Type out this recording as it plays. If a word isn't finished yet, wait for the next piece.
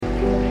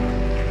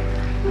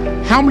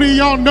How many of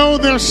y'all know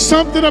there's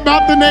something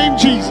about the name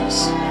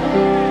Jesus?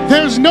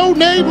 There's no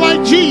name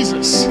like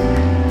Jesus.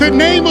 The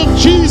name of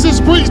Jesus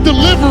brings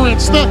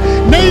deliverance. The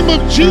name of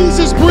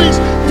Jesus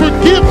brings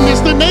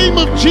forgiveness. The name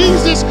of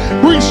Jesus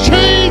brings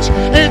change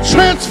and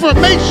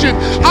transformation.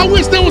 I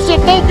wish there was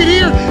some folk in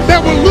here that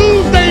would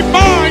lose their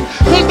mind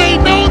because they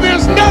know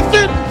there's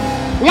nothing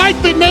like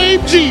the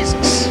name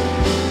Jesus.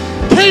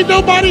 Can't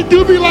nobody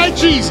do me like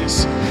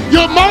Jesus.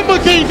 Your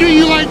mama can't do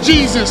you like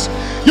Jesus.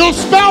 Your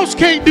spouse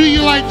can't do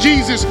you like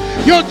Jesus.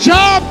 Your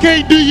job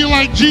can't do you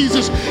like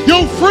Jesus.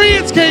 Your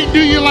friends can't do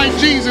you like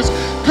Jesus.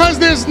 Because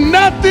there's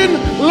nothing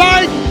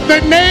like the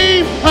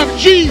name of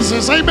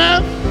Jesus.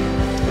 Amen?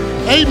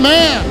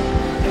 Amen.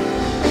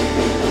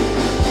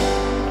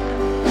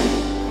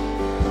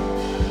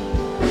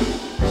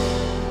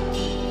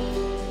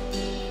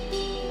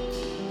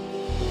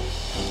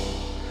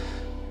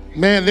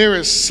 Man, there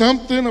is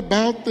something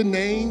about the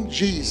name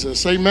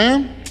Jesus.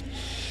 Amen?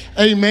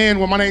 Amen.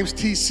 Well, my name's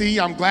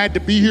TC. I'm glad to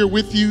be here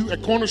with you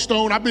at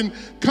Cornerstone. I've been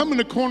coming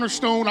to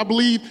Cornerstone, I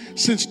believe,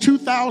 since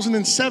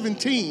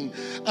 2017.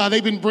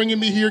 They've been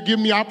bringing me here,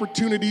 giving me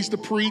opportunities to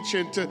preach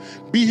and to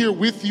be here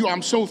with you.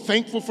 I'm so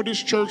thankful for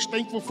this church,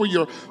 thankful for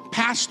your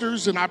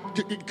pastors, and I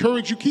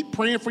encourage you, keep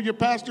praying for your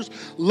pastors,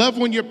 love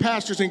on your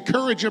pastors,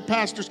 encourage your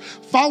pastors,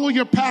 follow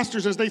your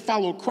pastors as they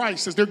follow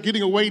Christ, as they're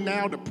getting away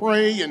now to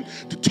pray and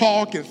to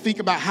talk and think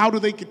about how do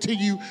they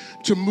continue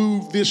to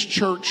move this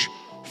church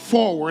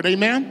forward.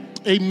 Amen?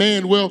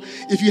 Amen. Well,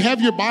 if you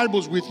have your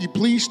Bibles with you,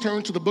 please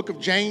turn to the book of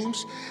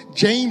James.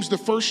 James, the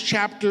first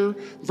chapter,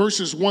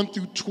 verses 1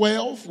 through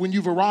 12. When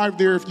you've arrived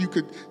there, if you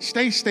could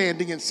stay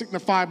standing and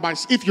signify by,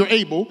 if you're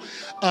able,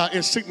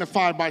 and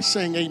signify by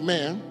saying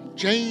amen.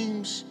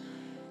 James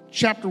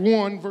chapter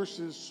 1,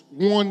 verses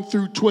 1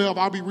 through 12.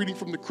 I'll be reading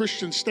from the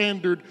Christian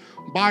Standard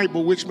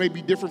Bible, which may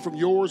be different from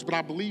yours, but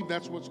I believe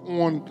that's what's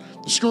on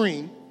the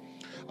screen.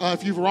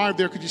 If you've arrived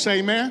there, could you say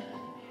amen?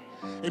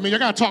 Amen. You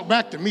got to talk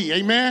back to me.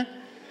 Amen.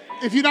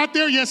 If you're not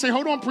there yet, say,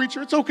 hold on,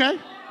 preacher. It's okay.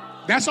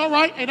 That's all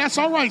right. And that's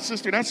all right,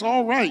 sister. That's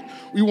all right.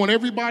 We want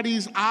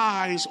everybody's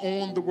eyes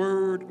on the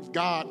word of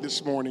God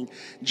this morning.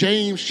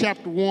 James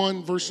chapter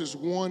 1, verses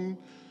 1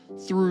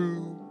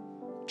 through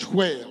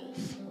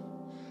 12.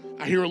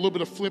 I hear a little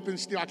bit of flipping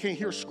still. I can't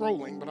hear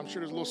scrolling, but I'm sure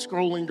there's a little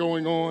scrolling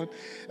going on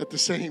at the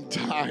same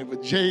time.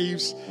 But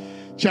James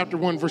chapter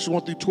 1, verses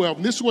 1 through 12.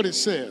 And this is what it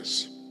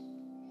says.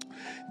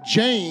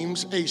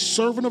 James, a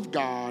servant of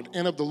God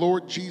and of the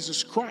Lord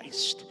Jesus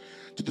Christ,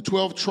 to the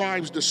 12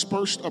 tribes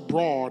dispersed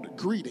abroad,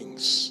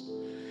 greetings.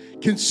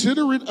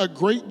 Consider it a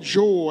great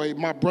joy,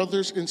 my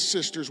brothers and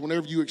sisters,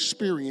 whenever you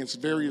experience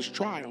various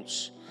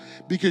trials,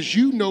 because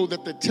you know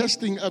that the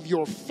testing of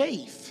your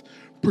faith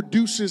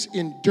produces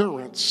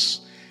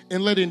endurance,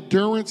 and let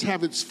endurance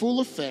have its full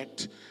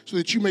effect, so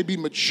that you may be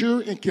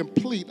mature and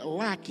complete,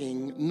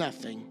 lacking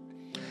nothing.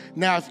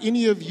 Now, if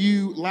any of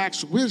you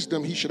lacks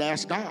wisdom, he should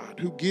ask God,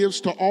 who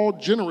gives to all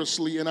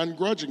generously and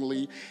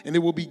ungrudgingly, and it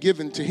will be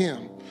given to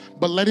him.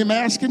 But let him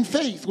ask in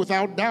faith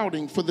without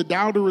doubting, for the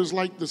doubter is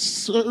like the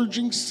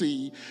surging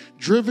sea,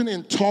 driven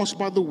and tossed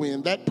by the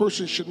wind. That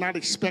person should not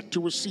expect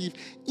to receive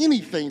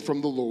anything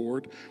from the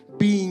Lord,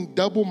 being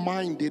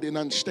double-minded and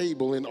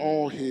unstable in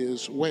all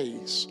his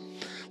ways.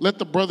 Let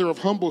the brother of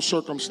humble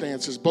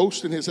circumstances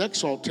boast in his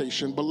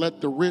exaltation, but let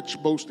the rich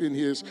boast in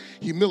his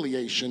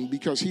humiliation,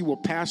 because he will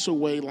pass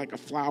away like a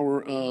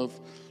flower of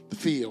the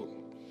field.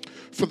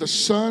 For the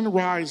sun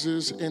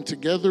rises, and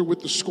together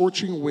with the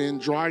scorching wind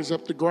dries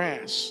up the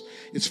grass.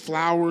 Its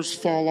flowers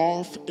fall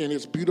off, and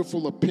its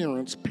beautiful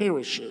appearance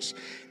perishes.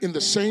 In the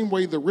same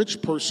way, the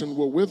rich person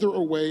will wither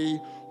away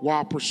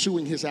while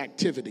pursuing his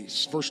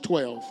activities. Verse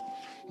 12.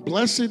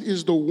 Blessed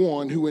is the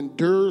one who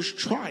endures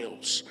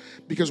trials,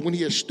 because when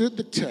he has stood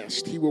the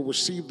test, he will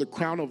receive the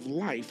crown of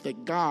life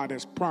that God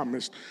has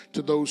promised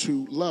to those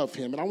who love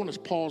him. And I want to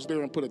pause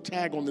there and put a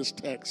tag on this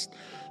text.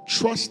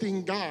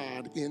 Trusting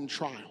God in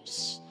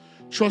trials.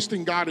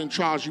 Trusting God in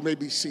trials. You may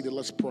be seated.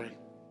 Let's pray.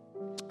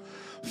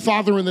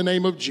 Father, in the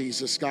name of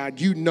Jesus, God,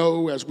 you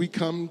know as we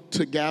come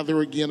to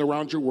gather again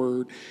around your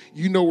word,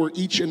 you know where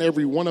each and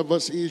every one of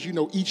us is. You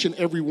know each and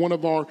every one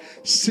of our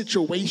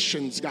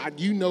situations, God.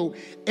 You know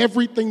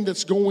everything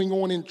that's going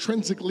on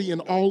intrinsically in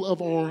all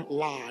of our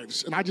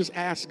lives. And I just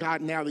ask,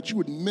 God, now that you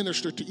would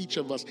minister to each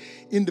of us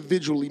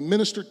individually,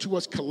 minister to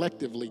us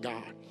collectively,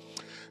 God.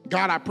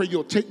 God, I pray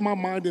you'll take my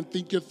mind and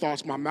think your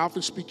thoughts, my mouth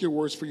and speak your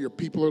words, for your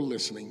people are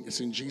listening. It's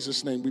in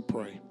Jesus' name we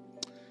pray.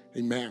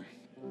 Amen.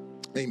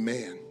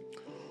 Amen.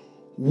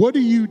 What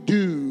do you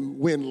do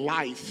when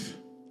life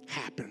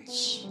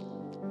happens?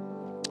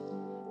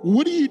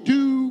 What do you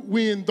do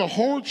when the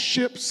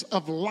hardships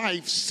of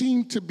life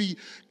seem to be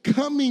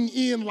coming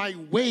in like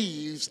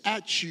waves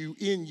at you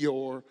in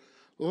your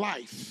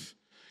life?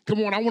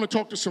 Come on, I want to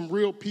talk to some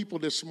real people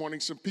this morning,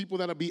 some people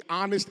that'll be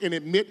honest and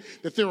admit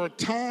that there are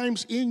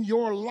times in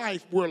your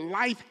life where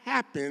life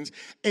happens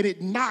and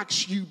it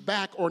knocks you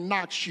back or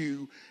knocks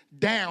you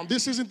down.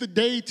 This isn't the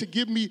day to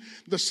give me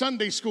the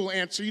Sunday school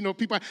answer. You know,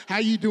 people, how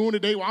you doing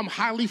today? Well, I'm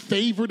highly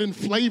favored and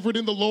flavored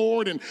in the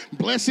Lord, and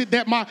blessed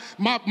that my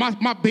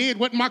bed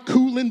wasn't my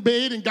cooling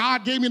bed, and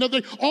God gave me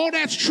another day. All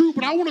that's true,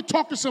 but I want to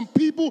talk to some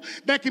people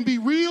that can be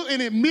real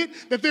and admit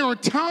that there are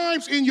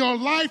times in your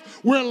life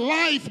where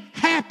life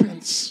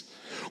happens.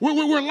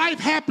 Where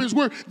life happens,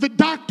 where the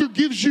doctor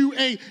gives you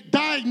a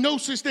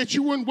diagnosis that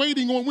you weren't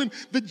waiting on, when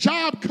the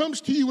job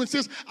comes to you and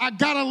says, I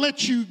gotta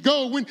let you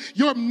go, when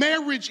your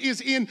marriage is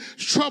in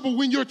trouble,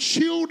 when your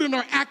children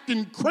are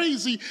acting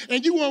crazy,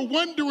 and you are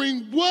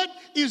wondering, what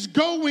is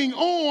going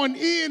on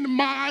in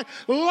my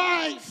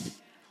life?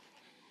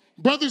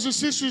 Brothers and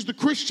sisters, the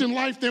Christian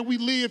life that we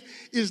live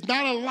is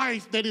not a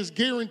life that is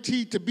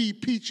guaranteed to be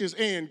peaches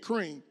and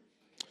cream.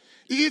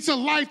 It's a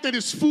life that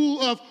is full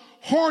of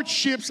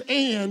hardships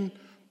and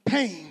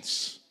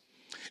pains.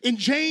 And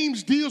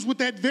James deals with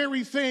that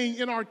very thing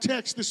in our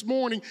text this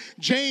morning.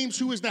 James,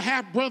 who is the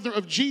half-brother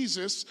of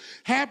Jesus,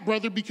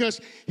 half-brother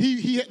because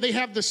they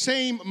have the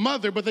same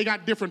mother, but they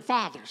got different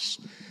fathers.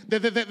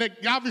 That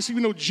obviously,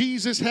 we know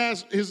Jesus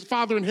has his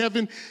Father in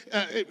heaven,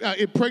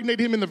 impregnated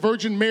him, and the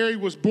Virgin Mary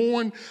was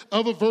born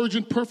of a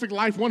virgin, perfect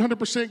life,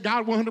 100%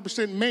 God,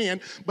 100%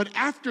 man. But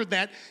after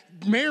that,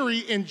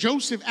 Mary and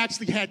Joseph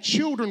actually had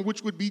children,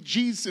 which would be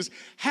Jesus'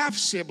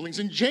 half-siblings.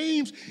 And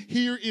James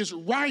here is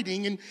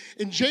writing,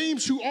 and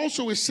James, who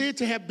also is said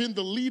to have been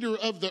the leader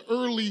of the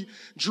early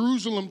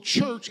Jerusalem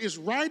church, is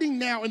writing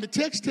now, and the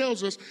text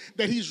tells us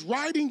that he's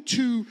writing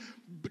to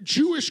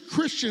Jewish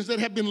Christians that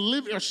have been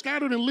living or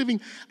scattered and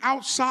living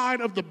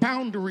outside of the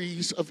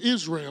boundaries of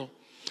Israel.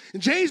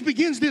 And James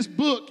begins this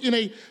book in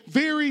a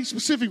very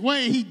specific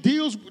way. He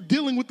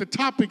dealing with the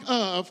topic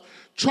of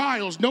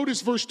trials.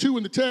 Notice verse 2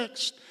 in the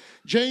text.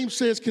 James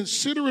says,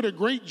 "Consider it a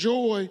great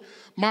joy,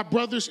 my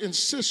brothers and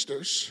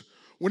sisters,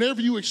 whenever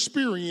you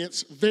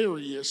experience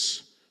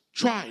various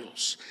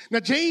trials." Now,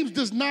 James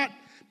does not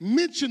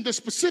mention the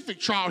specific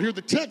trial here.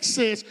 The text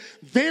says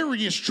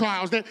various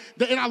trials. And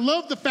I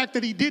love the fact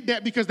that he did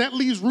that, because that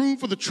leaves room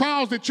for the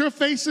trials that you're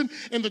facing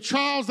and the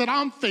trials that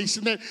I'm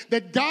facing.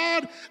 That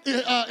God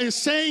is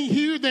saying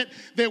here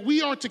that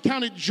we are to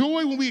count it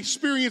joy when we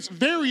experience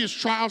various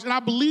trials. And I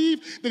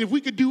believe that if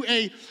we could do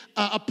a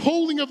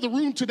polling of the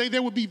room today,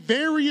 there would be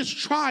various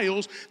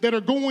trials that are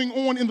going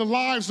on in the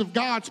lives of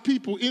God's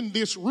people in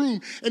this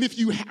room. And if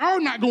you are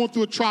not going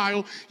through a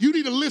trial, you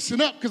need to listen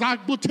up, because I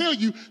will tell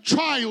you,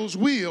 trials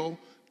will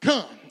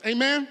come.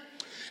 Amen?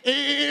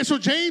 And so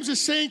James is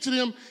saying to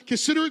them,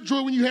 consider it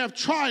joy when you have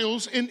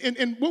trials.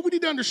 And what we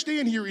need to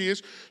understand here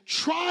is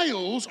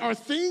trials are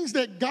things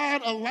that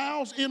God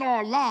allows in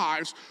our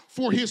lives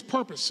for his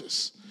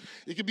purposes.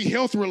 It could be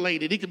health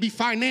related. It could be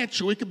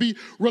financial. It could be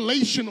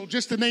relational,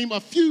 just to name a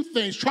few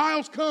things.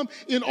 Trials come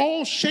in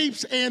all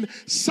shapes and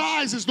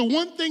sizes. The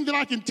one thing that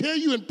I can tell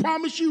you and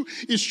promise you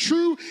is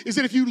true is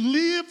that if you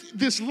live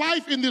this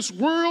life in this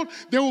world,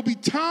 there will be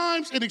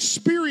times and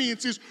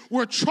experiences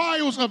where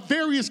trials of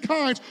various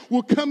kinds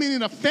will come in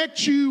and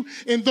affect you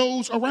and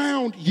those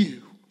around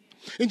you.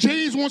 And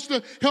James wants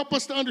to help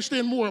us to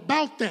understand more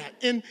about that.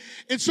 And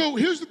so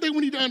here's the thing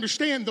we need to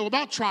understand, though,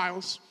 about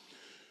trials.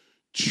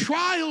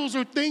 Trials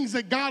are things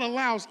that God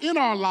allows in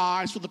our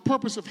lives for the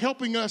purpose of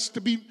helping us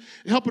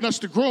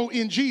to grow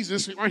in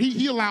Jesus, or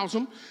he allows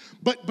them.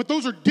 But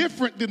those are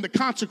different than the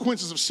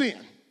consequences of sin.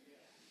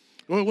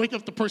 Well, wake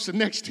up the person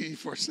next to you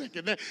for a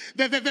second.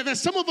 That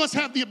some of us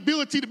have the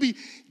ability to be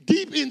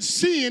deep in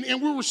sin,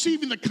 and we're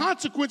receiving the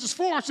consequences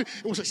for our sin.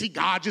 And we'll say, see,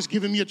 God just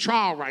giving me a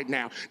trial right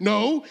now.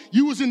 No,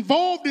 you was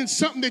involved in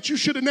something that you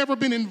should have never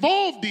been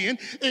involved in,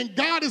 and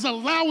God is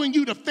allowing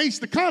you to face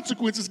the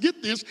consequences.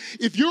 Get this,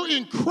 if you're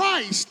in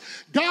Christ,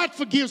 God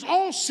forgives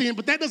all sin,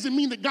 but that doesn't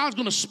mean that God's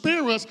going to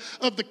spare us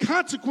of the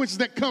consequences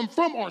that come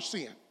from our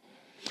sin.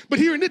 But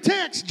here in the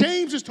text,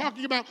 James is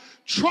talking about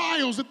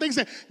trials, the things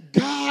that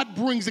God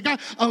brings, that God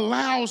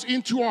allows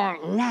into our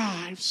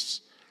lives.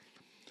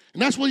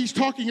 And that's what he's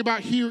talking about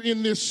here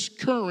in this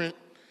current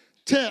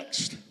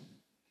text.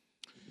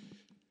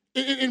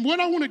 And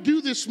what I want to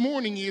do this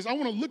morning is I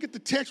want to look at the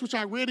text which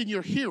I read in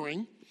your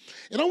hearing,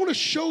 and I want to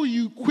show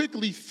you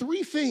quickly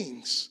 3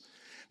 things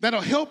that'll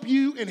help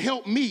you and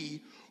help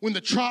me when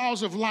the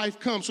trials of life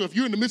come. So if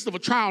you're in the midst of a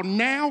trial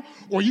now,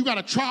 or you got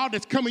a trial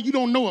that's coming you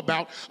don't know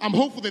about, I'm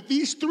hopeful that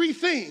these 3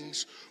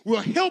 things will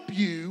help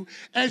you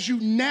as you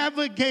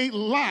navigate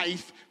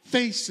life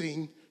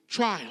facing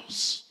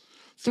trials.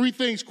 3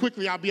 things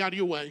quickly, I'll be out of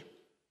your way.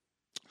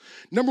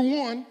 Number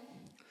 1,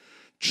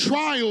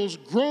 trials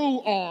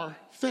grow our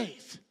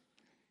faith.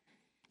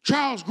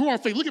 Trials grow our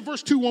faith. Look at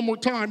verse 2 one more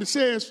time. It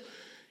says,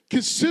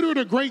 "Consider it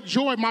a great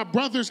joy, my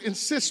brothers and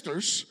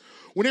sisters,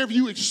 whenever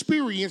you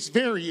experience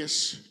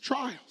various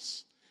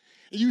trials."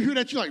 And you hear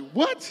that, you're like,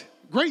 what?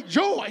 Great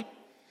joy?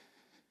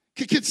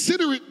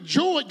 Consider it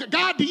joy.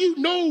 God, do you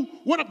know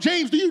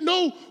James, do you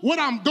know what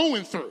I'm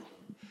going through?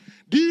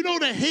 Do you know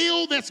the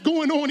hell that's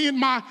going on in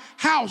my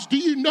house? Do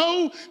you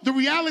know the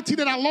reality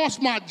that I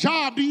lost my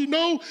job? Do you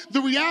know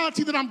the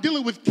reality that I'm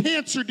dealing with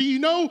cancer? Do you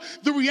know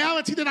the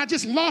reality that I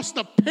just lost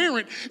a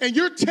parent? And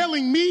you're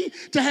telling me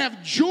to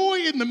have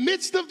joy in the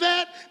midst of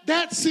that?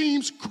 That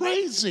seems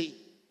crazy.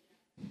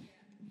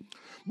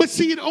 But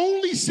see, it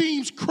only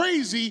seems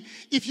crazy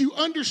if you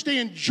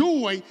understand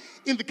joy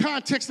in the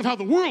context of how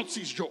the world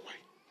sees joy.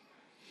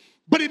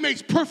 But it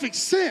makes perfect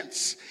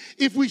sense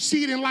if we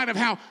see it in light of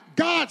how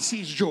God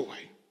sees joy.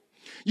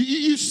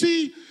 You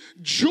see,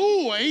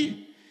 joy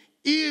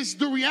is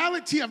the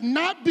reality of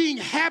not being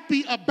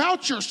happy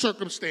about your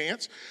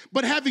circumstance,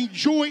 but having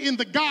joy in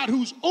the God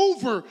who's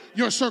over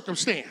your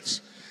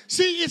circumstance.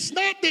 See, it's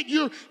not that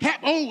you're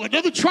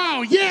another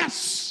trial.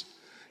 Yes,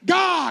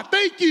 God,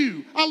 thank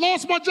you. I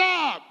lost my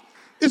job.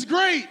 It's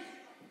great.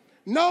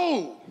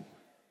 No.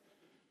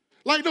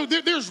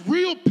 There's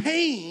real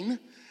pain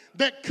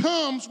that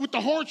comes with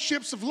the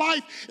hardships of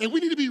life, and we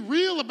need to be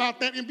real about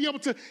that and be able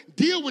to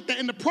deal with that.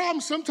 And the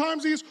problem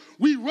sometimes is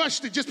we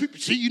rush to just people,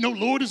 see,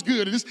 Lord is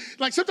good. And it's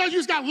like sometimes you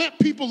just got to let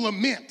people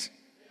lament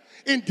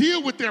and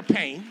deal with their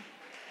pain.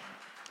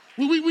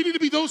 We need to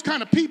be those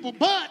kind of people,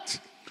 but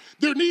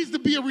there needs to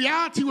be a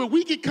reality where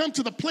we can come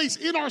to the place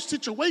in our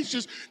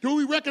situations where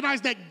we recognize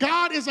that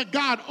God is a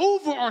God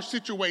over our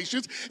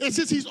situations. And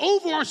since he's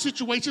over our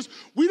situations,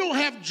 we don't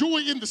have joy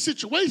in the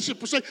situation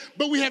per se,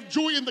 but we have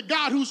joy in the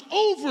God who's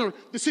over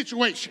the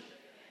situation.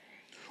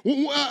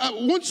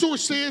 One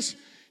source says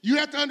you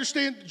have to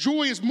understand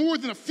joy is more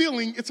than a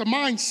feeling, it's a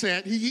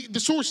mindset. The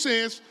source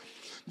says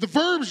the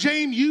verbs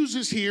James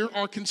uses here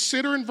are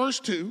consider in verse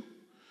 2,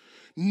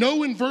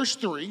 know in verse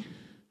 3,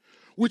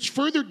 which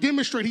further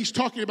demonstrate he's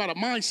talking about a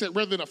mindset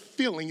rather than a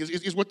feeling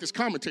is what this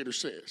commentator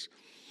says.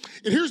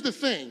 And here's the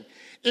thing.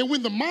 And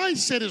when the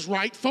mindset is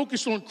right,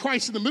 focused on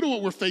Christ in the middle of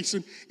what we're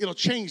facing, it'll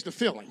change the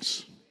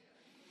feelings.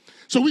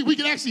 So we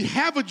can actually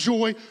have a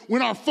joy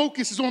when our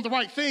focus is on the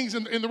right things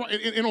and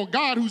on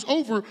God who's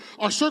over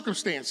our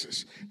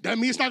circumstances. Doesn't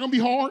mean it's not going to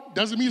be hard.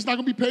 Doesn't mean it's not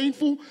going to be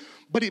painful.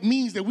 But it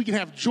means that we can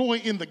have joy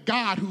in the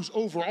God who's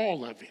over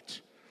all of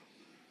it.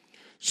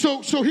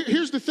 So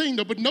here's the thing,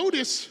 though. But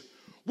notice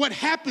what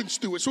happens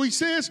to it. So he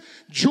says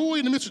joy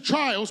in the midst of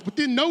trials, but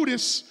then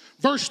notice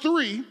verse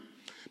 3,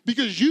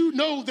 because you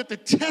know that the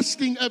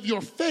testing of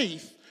your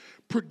faith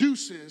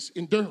produces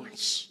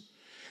endurance.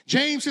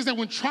 James says that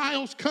when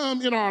trials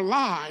come in our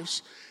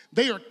lives,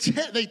 they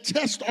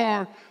test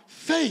our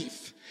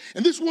faith.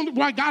 And this is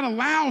why God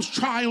allows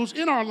trials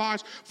in our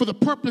lives for the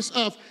purpose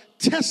of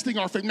testing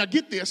our faith. Now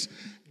get this,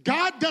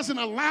 God doesn't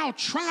allow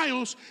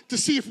trials to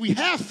see if we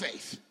have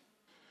faith.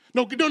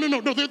 No,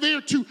 they're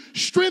there to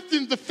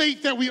strengthen the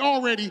faith that we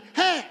already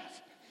have.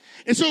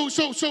 And so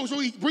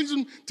he brings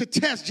them to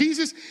test.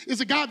 Jesus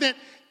is a God that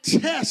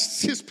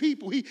tests his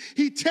people.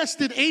 He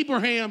tested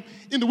Abraham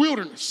in the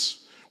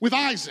wilderness with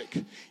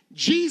Isaac.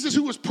 Jesus,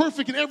 who was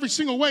perfect in every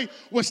single way,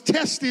 was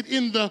tested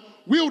in the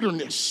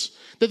wilderness.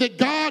 That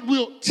God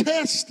will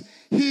test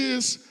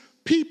his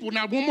people.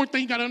 Now, one more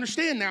thing you got to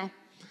understand now.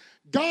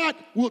 God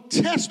will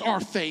test our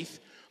faith,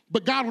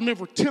 but God will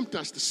never tempt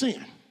us to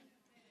sin.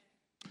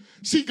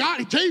 See,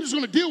 James is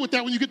going to deal with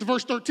that when you get to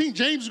verse 13.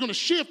 James is going to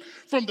shift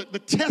from the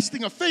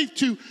testing of faith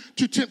to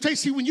temptation.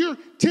 See, when you're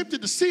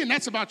tempted to sin,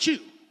 that's about you.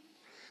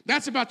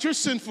 That's about your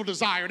sinful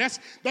desire.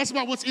 That's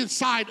about what's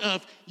inside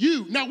of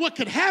you. Now, what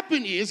could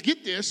happen is,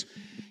 get this,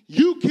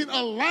 you can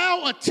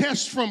allow a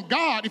test from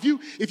God. If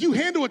you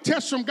handle a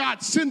test from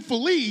God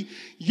sinfully,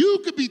 you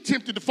could be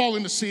tempted to fall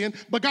into sin,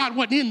 but God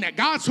wasn't in that.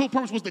 God's whole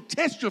purpose was to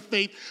test your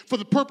faith for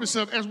the purpose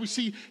of, as we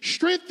see,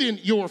 strengthen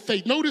your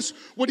faith. Notice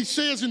what he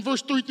says in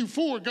verse 3 through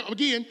 4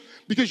 again,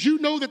 because you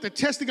know that the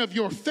testing of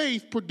your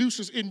faith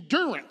produces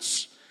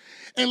endurance.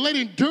 And let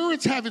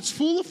endurance have its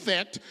full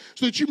effect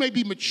so that you may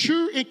be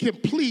mature and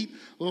complete,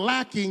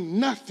 lacking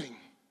nothing.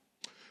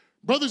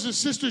 Brothers and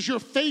sisters, your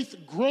faith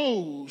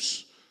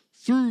grows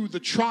through the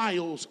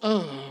trials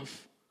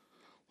of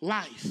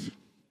life.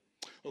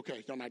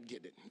 Okay, y'all not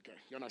getting it. Okay,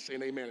 y'all not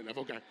saying amen enough.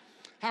 Okay,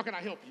 how can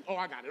I help you? Oh,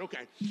 I got it.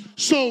 Okay.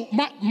 So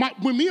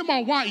when me and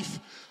my wife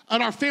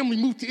and our family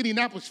moved to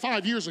Indianapolis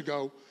 5 years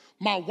ago,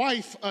 my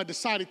wife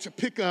decided to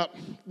pick up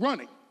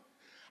running.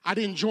 I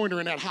didn't join her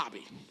in that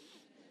hobby.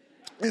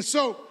 And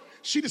so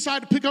she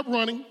decided to pick up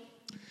running.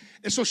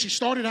 And so she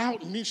started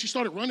out, and then she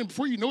started running.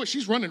 Before you know it,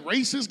 she's running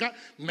races, got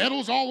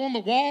medals all on the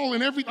wall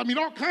and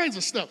all kinds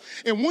of stuff.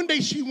 And one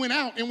day she went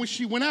out, and when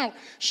she went out,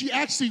 she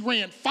actually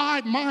ran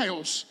 5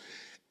 miles.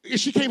 And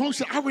she came home and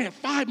said, I ran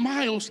 5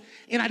 miles,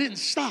 and I didn't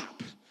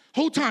stop.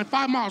 Whole time,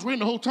 5 miles, ran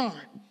the whole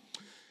time.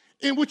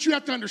 And what you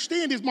have to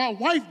understand is my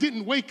wife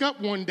didn't wake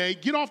up one day,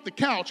 get off the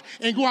couch,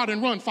 and go out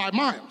and run 5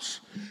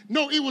 miles.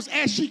 No, it was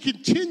as she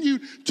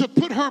continued to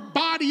put her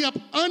body up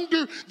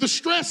under the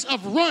stress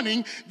of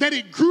running that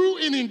it grew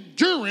in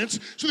endurance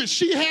so that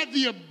she had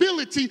the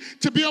ability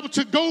to be able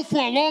to go for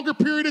a longer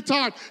period of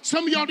time.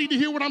 Some of y'all need to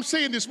hear what I'm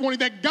saying this morning,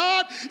 that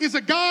God is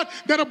a God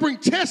that'll bring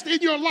tests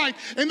in your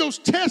life, and those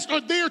tests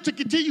are there to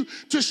continue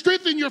to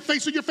strengthen your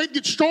faith so your faith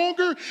gets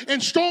stronger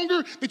and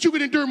stronger, that you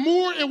can endure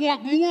more and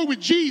walk more with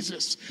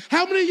Jesus.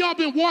 How many of y'all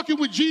been walking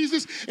with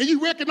Jesus and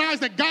you recognize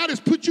that God has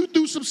put you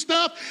through some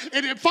stuff,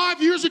 and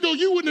 5 years ago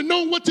you wouldn't have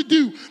known what to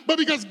do, but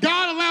because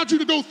God allowed you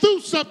to go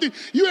through something,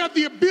 you have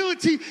the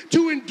ability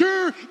to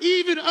endure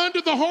even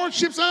under the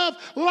hardships of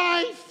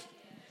life.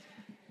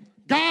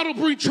 God will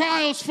bring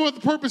trials for the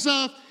purpose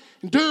of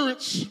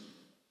endurance.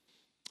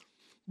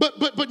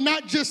 But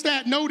not just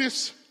that.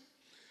 Notice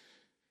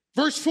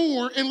verse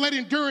 4, and let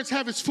endurance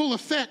have its full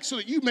effect so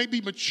that you may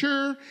be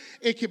mature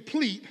and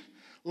complete,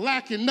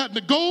 lacking nothing.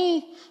 The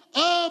goal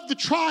of the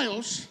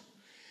trials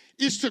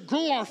is to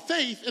grow our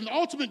faith, and the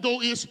ultimate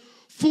goal is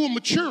full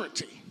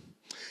maturity.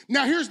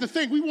 Now, here's the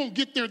thing. We won't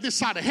get there this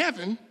side of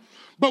heaven,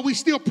 but we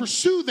still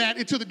pursue that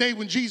until the day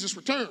when Jesus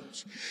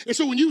returns. And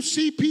so when you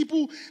see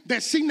people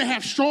that seem to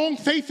have strong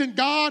faith in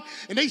God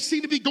and they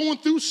seem to be going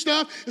through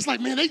stuff, it's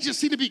like, man, they just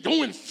seem to be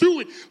going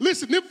through it.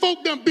 Listen, them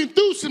folk done been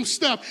through some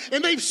stuff,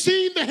 and they've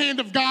seen the hand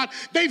of God.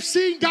 They've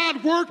seen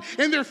God work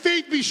and their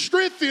faith be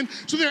strengthened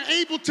so they're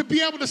able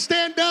to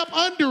stand up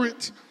under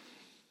it.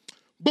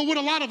 But what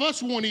a lot of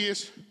us want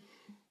is,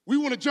 we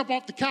want to jump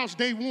off the couch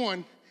day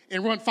one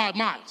and run 5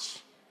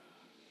 miles.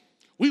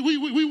 We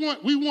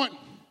want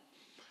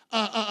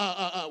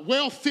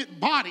well-fit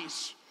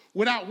bodies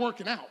without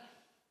working out.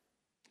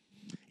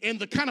 And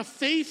the kind of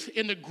faith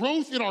and the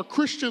growth in our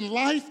Christian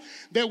life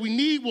that we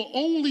need will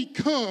only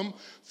come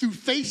through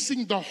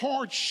facing the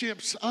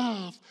hardships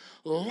of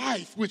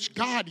life, which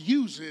God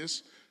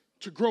uses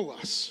to grow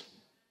us.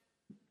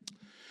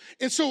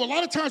 And so a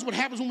lot of times what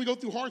happens when we go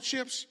through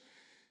hardships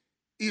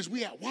is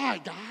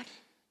why, God?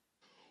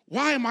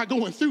 Why am I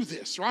going through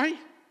this, right?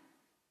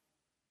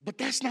 But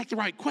that's not the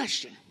right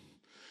question.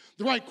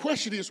 The right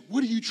question is,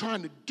 what are you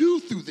trying to do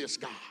through this,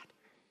 God?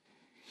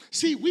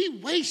 See, we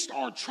waste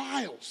our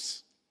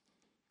trials.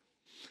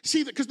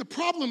 See, because the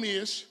problem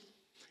is,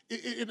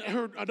 and I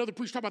heard another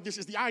preacher talk about this,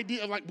 is the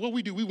idea of like what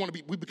we do,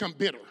 we become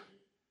bitter,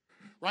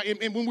 right?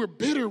 And when we're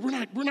bitter, we're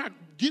not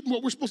getting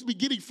what we're supposed to be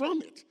getting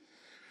from it,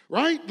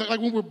 right? Like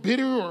when we're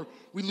bitter or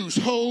we lose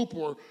hope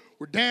or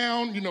we're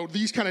down,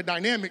 these kind of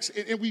dynamics,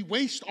 and we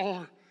waste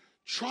our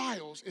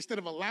trials instead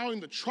of allowing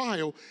the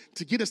trial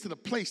to get us to the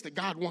place that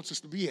God wants us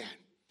to be at.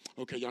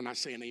 Okay, y'all not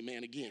saying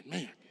amen again,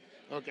 man.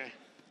 Okay.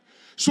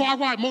 So I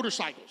ride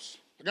motorcycles.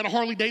 I got a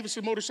Harley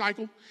Davidson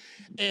motorcycle,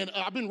 and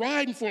I've been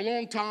riding for a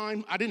long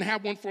time. I didn't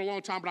have one for a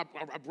long time, but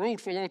I've rode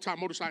for a long time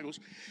motorcycles.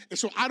 And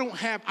so I don't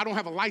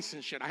have a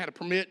license yet. I had a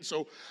permit,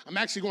 so I'm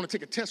actually going to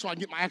take a test so I can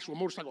get my actual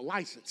motorcycle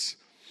license.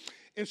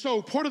 And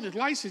so part of the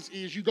license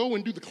is you go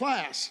and do the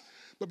class,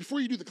 but before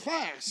you do the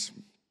class,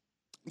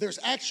 there's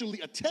actually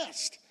a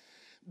test.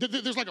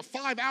 There's like a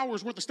 5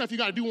 hours worth of stuff you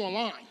got to do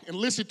online and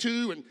listen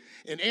to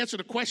and answer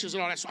the questions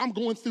and all that. So I'm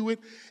going through it,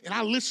 and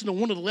I listened to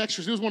one of the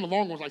lectures. It was one of the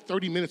long ones, like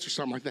 30 minutes or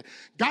something like that.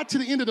 Got to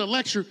the end of the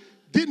lecture,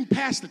 didn't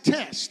pass the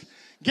test.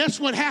 Guess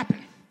what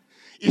happened?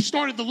 It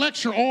started the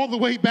lecture all the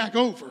way back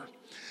over.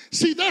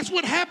 See, that's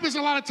what happens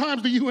a lot of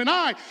times to you and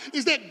I,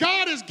 is that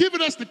God has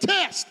given us the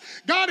test.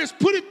 God has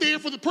put it there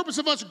for the purpose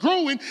of us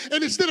growing,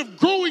 and instead of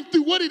growing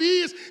through what it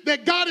is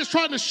that God is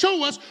trying to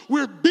show us,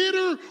 we're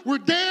bitter, we're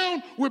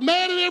down, we're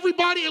mad at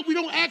everybody, and we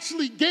don't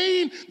actually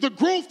gain the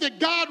growth that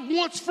God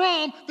wants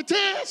from the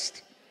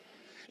test.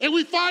 And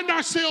we find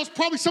ourselves,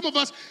 probably some of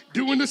us,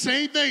 doing the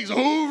same things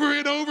over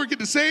and over, get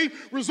the same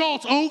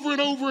results over and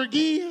over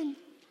again.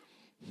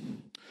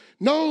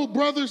 No,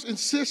 brothers and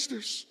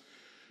sisters,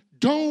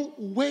 don't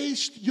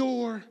waste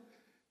your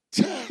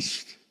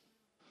test.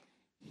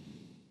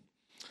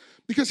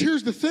 Because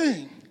here's the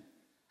thing.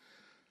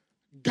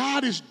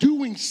 God is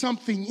doing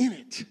something in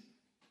it.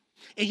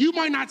 And you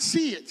might not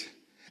see it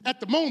at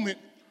the moment,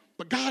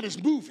 but God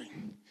is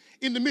moving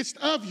in the midst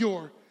of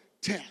your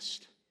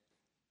test.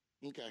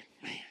 Okay,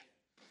 man.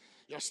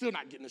 Y'all still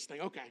not getting this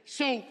thing. Okay.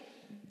 So,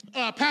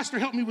 pastor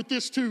helped me with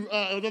this too.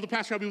 Another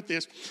pastor helped me with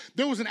this.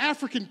 There was an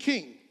African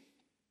king.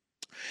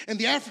 And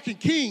the African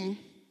king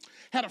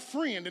had a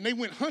friend, and they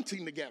went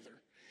hunting together.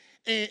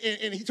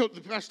 And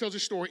the pastor tells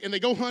this story, and they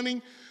go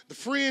hunting. The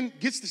friend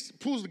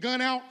pulls the gun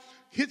out,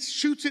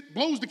 shoots it,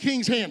 blows the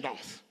king's hand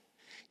off.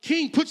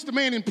 King puts the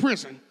man in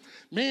prison.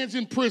 Man's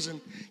in prison.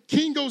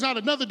 King goes out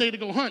another day to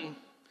go hunting.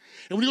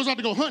 And when he goes out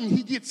to go hunting,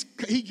 he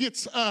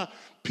gets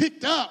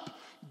picked up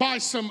by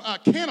some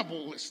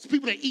cannibalists,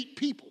 people that eat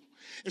people.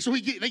 And so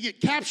they get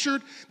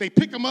captured, they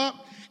pick them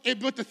up.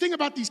 But the thing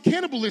about these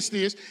cannibalists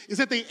is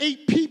that they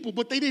ate people,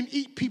 but they didn't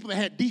eat people that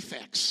had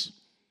defects.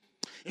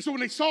 And so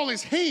when they saw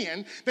his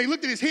hand, they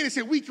looked at his hand and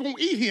said, we won't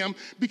eat him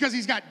because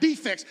he's got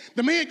defects.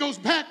 The man goes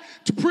back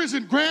to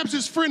prison, grabs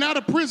his friend out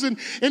of prison,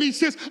 and he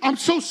says, I'm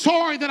so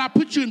sorry that I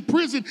put you in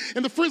prison.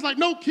 And the friend's like,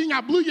 no, king,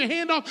 I blew your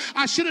hand off.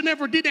 I should have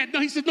never did that. No,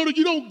 he said, no,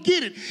 you don't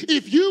get it.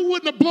 If you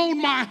wouldn't have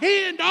blown my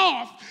hand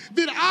off,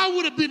 then I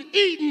would have been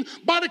eaten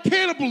by the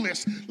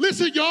cannibalists.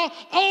 Listen, y'all,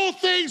 all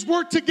things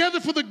work together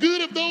for the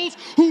good of those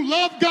who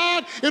love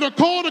God and are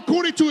called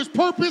according to his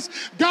purpose.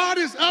 God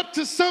is up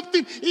to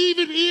something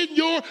even in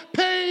your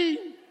pain.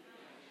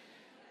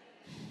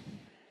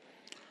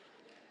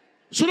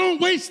 So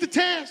don't waste the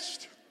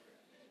test.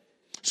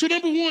 So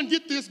number one,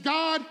 get this,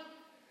 God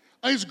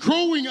is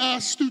growing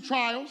us through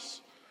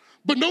trials.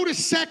 But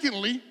notice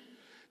secondly,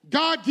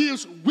 God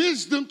gives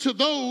wisdom to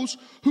those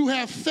who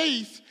have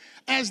faith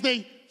as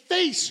they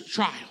face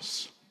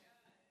trials.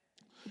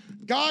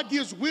 God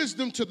gives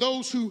wisdom to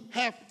those who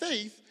have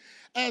faith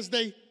as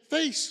they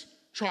face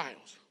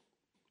trials.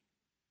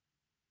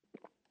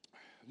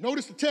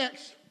 Notice the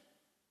text.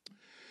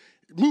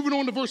 Moving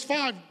on to verse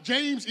 5,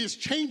 James is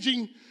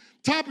changing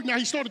topic now.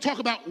 He started to talk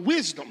about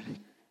wisdom.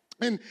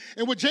 And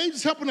what James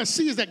is helping us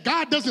see is that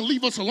God doesn't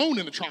leave us alone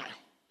in the trial.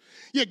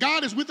 Yeah,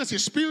 God is with us.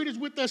 His Spirit is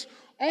with us,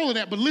 all of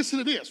that. But listen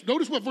to this.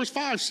 Notice what verse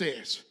 5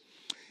 says.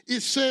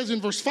 It says in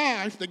verse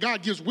 5 that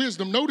God gives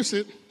wisdom. Notice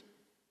it.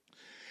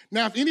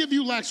 Now, if any of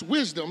you lacks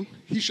wisdom,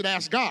 he should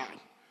ask God,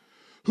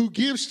 who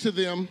gives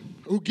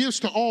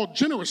to all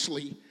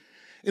generously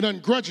and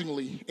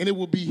ungrudgingly, and it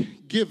will be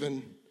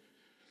given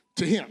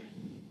to him.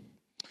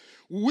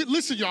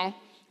 Listen, y'all,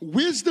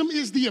 wisdom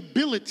is the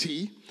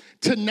ability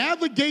to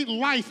navigate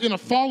life in a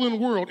fallen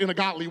world in a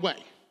godly way.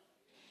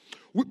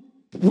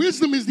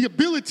 Wisdom is the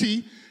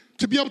ability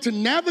to be able to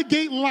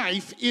navigate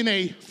life in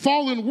a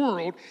fallen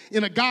world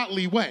in a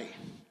godly way.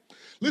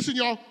 Listen,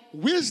 y'all,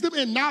 wisdom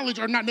and knowledge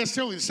are not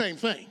necessarily the same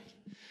thing.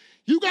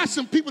 You got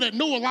some people that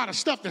know a lot of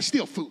stuff that's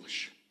still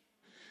foolish.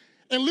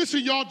 And listen,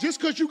 y'all, just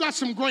because you got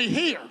some gray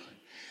hair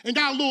and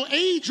got a little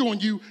age on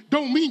you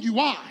don't mean you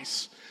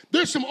wise.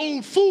 There's some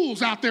old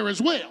fools out there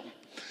as well.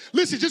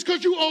 Listen, just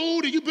because you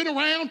old and you've been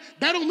around,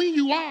 that don't mean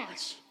you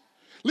wise.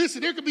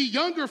 Listen, there could be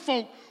younger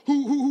folk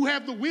who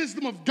have the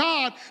wisdom of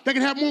God that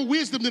can have more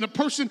wisdom than a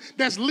person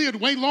that's lived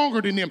way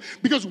longer than them.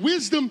 Because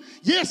wisdom,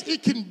 yes,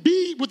 it can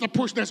be with a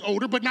person that's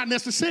older, but not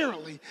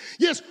necessarily.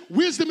 Yes,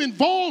 wisdom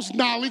involves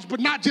knowledge, but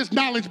not just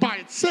knowledge by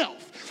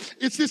itself.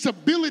 It's this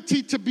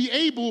ability to be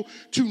able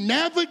to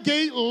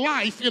navigate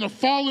life in a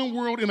fallen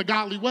world in a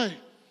godly way.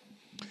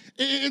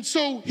 And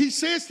so he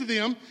says to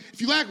them,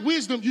 if you lack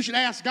wisdom, you should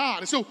ask God.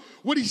 And so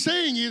what he's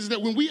saying is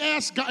that when we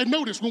ask God, and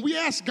notice, when we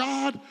ask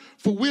God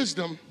for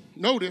wisdom,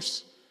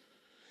 notice,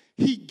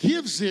 he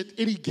gives it,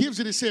 and he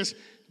gives it, it says,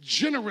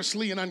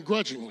 generously and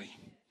ungrudgingly.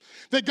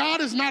 That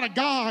God is not a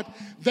God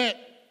that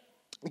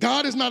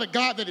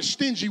is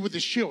stingy with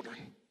his children.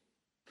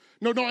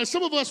 No, and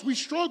some of us, we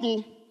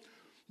struggle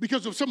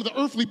because of some of the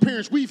earthly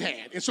parents we've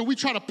had. And so we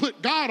try to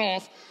put God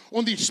off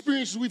on the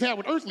experiences we've had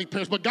with earthly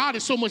parents. But God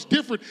is so much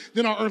different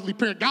than our earthly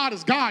parent. God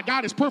is God.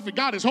 God is perfect.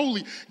 God is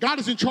holy. God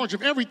is in charge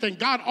of everything.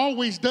 God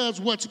always does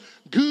what's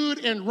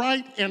good and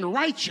right and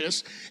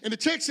righteous. And the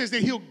text says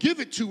that he'll give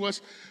it to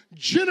us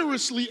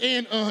generously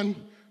and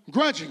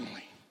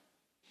ungrudgingly.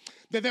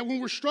 That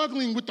when we're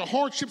struggling with the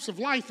hardships of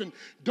life and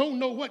don't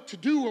know what to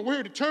do or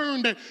where to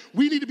turn, that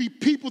we need to be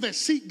people that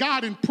seek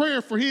God in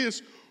prayer for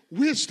his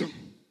wisdom.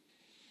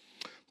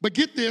 But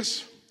get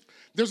this,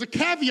 there's a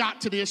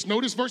caveat to this.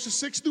 Notice verses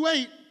 6 through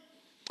 8.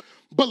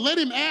 But let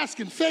him ask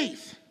in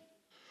faith,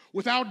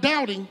 without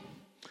doubting,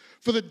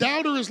 for the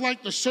doubter is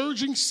like the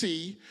surging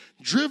sea,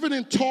 driven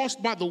and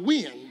tossed by the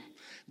wind.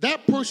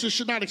 That person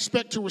should not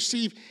expect to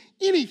receive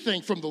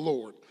anything from the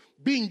Lord,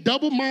 being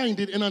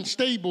double-minded and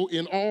unstable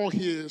in all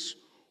his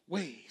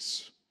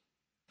ways.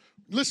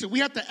 Listen, we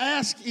have to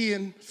ask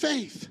in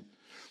faith.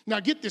 Now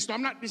get this,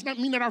 it's not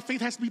mean that our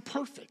faith has to be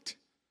perfect.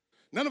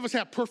 None of us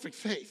have perfect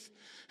faith.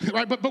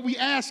 Right, but we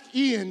ask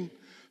in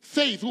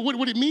faith.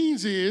 What it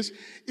means is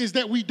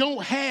that we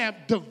don't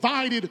have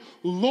divided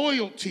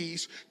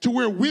loyalties to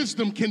where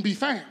wisdom can be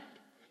found.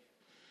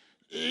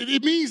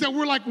 It means that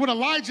we're like what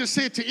Elijah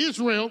said to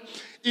Israel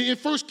in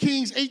 1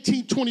 Kings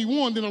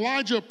 18:21. Then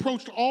Elijah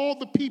approached all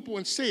the people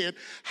and said,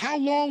 how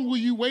long will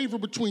you waver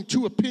between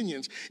two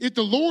opinions? If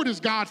the Lord is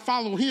God,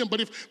 follow him.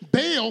 But if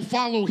Baal,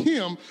 follow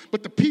him.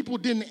 But the people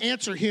didn't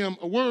answer him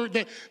a word.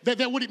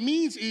 That what it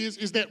means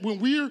is that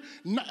when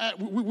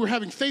we're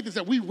having faith, is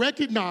that we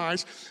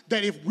recognize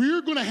that if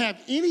we're going to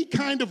have any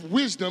kind of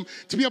wisdom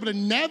to be able to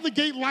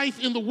navigate life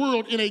in the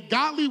world in a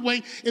godly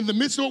way in the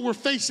midst of what we're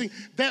facing,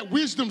 that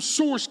wisdom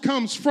source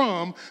comes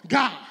from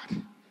God.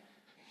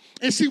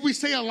 And see, we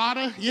say a lot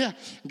of,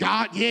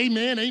 God,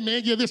 amen,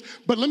 this.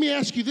 But let me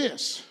ask you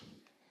this.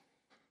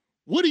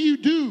 What do you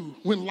do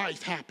when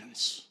life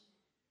happens?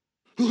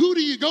 Who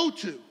do you go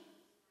to?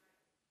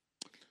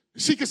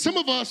 See, because some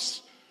of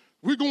us,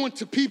 we're going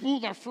to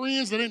people, our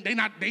friends, that they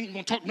ain't going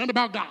to talk nothing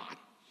about God.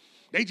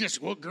 They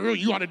just, well, girl,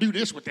 you ought to do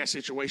this with that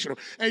situation. Or,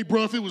 hey,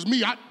 bro, if it was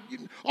me,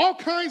 all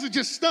kinds of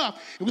just stuff.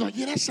 And we're like,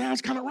 yeah, that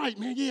sounds kind of right,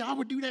 man. Yeah, I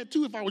would do that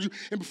too if I was you.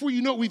 And before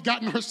you know it, we've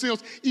gotten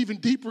ourselves even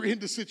deeper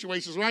into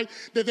situations, right?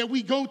 That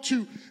we go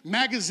to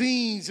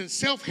magazines and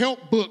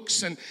self-help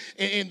books and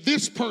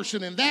this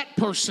person and that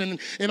person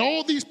and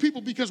all these people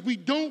because we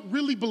don't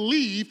really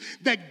believe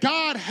that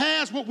God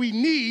has what we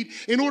need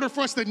in order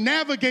for us to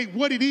navigate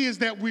what it is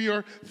that we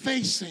are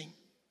facing.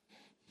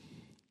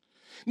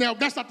 Now,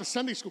 that's not the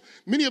Sunday school.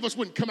 Many of us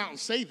wouldn't come out and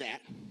say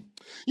that.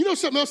 You know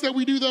something else that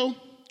we do, though?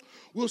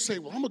 We'll say,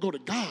 well, I'm going to go to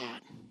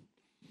God.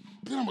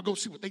 Then I'm going to go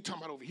see what they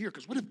talking about over here,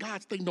 because what if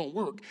God's thing don't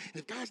work?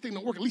 And if God's thing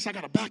don't work, at least I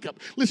got a backup.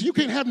 Listen, you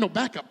can't have no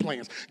backup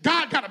plans.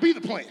 God got to be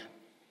the plan.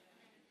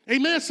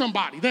 Amen,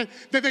 somebody.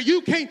 That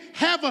you can't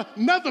have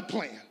another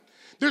plan.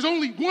 There's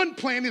only one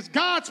plan. It's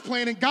God's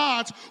plan and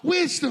God's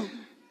wisdom.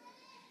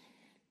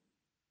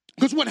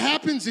 Because what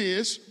happens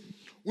is,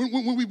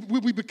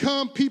 when we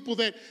become people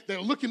that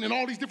are looking in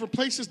all these different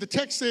places, the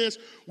text says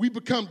we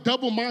become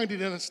double-minded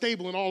and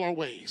unstable in all our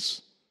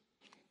ways.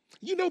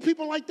 You know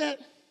people like that?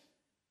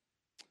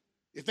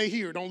 If they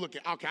hear, don't look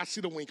at, okay, I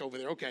see the wink over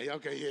there. Okay,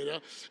 yeah.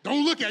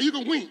 Don't look at it. You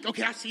can wink.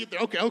 Okay, I see it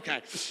there.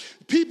 Okay.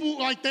 People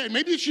like that,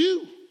 maybe it's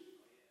you,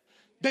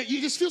 that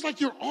you just feels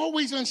like you're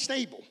always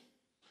unstable.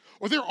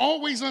 Or they're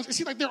always, it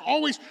seems like they're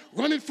always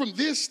running from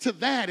this to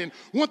that and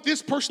want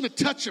this person to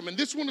touch them and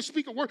this one to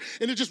speak a word.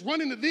 And they're just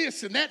running to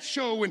this and that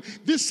show and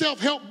this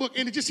self-help book.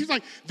 And it just seems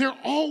like they're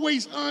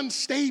always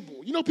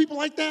unstable. You know people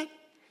like that?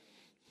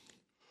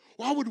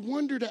 Well, I would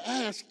wonder to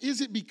ask,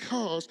 is it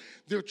because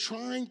they're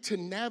trying to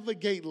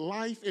navigate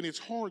life and its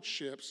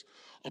hardships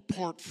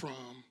apart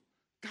from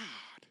God?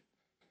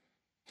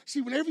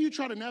 See, whenever you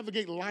try to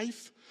navigate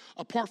life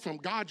apart from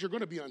God, you're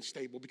going to be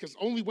unstable, because the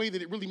only way that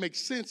it really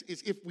makes sense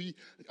is if we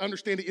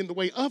understand it in the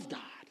way of God.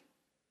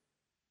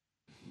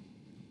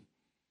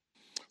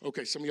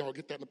 Okay, some of y'all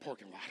get that in the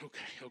parking lot.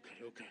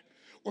 Okay.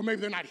 Or maybe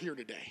they're not here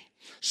today.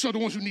 So the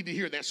ones who need to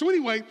hear that. So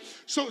anyway,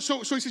 so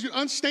he says you're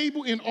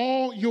unstable in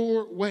all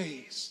your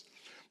ways.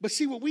 But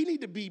see, what we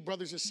need to be,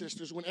 brothers and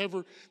sisters,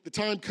 whenever the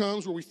time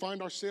comes where we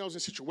find ourselves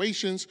in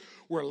situations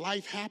where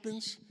life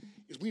happens,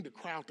 is we need to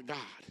cry out to God.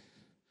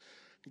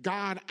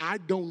 God, I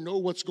don't know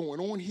what's going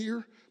on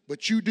here,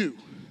 but you do.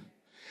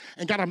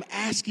 And God, I'm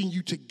asking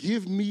you to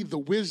give me the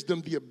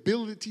wisdom, the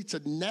ability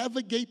to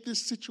navigate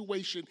this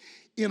situation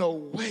in a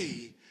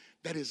way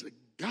that is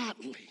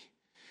godly.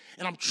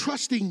 And I'm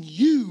trusting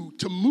you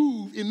to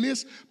move in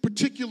this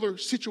particular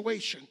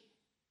situation.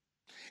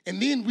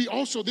 And then we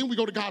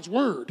go to God's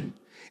word.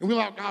 And we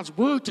allow God's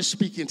word to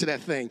speak into that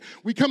thing.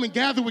 We come and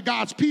gather with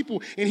God's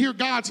people and hear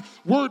God's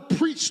word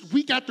preached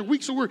week after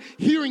week. So we're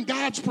hearing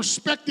God's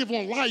perspective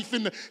on life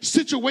and the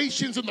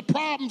situations and the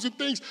problems and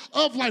things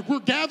of life. We're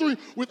gathering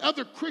with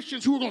other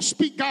Christians who are going to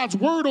speak God's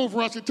word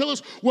over us and tell us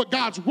what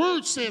God's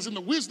word says and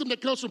the wisdom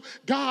that comes from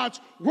God's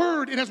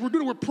word. And as we're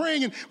doing it, we're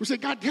praying and we're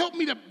saying, God, help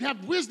me to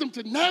have wisdom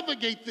to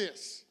navigate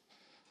this.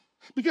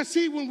 Because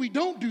see, when we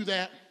don't do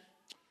that,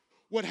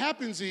 what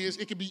happens is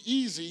it can be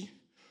easy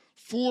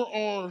for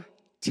our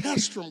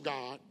test from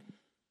God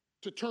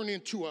to turn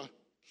into a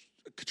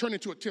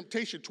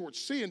temptation towards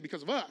sin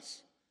because of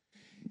us,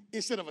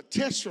 instead of a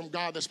test from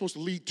God that's supposed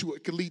to lead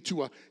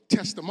to a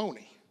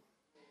testimony.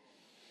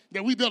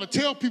 That we be able to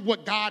tell people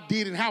what God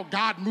did and how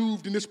God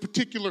moved in this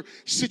particular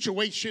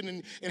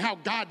situation and how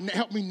God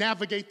helped me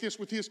navigate this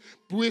with his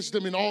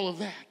wisdom and all of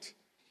that.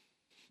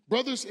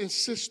 Brothers and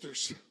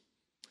sisters,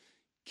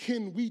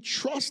 can we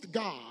trust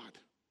God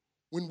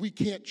when we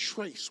can't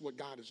trace what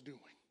God is doing?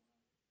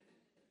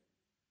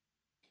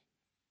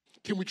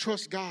 Can we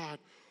trust God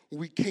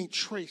when we can't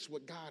trace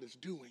what God is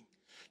doing?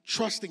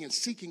 Trusting and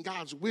seeking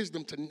God's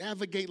wisdom to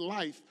navigate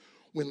life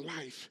when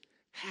life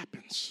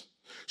happens.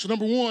 So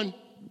number one,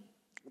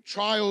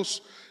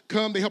 trials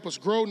come, they help us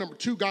grow. Number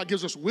two, God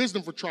gives us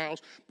wisdom for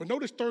trials. But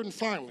notice third and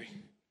finally,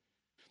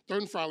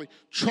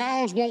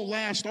 trials won't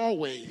last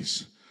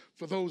always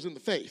for those in the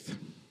faith.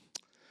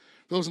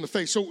 Those in the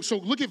faith. So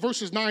look at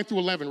verses 9 through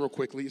 11 real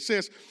quickly. It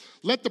says,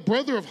 let the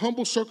brother of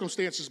humble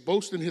circumstances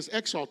boast in his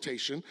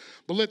exaltation,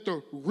 but let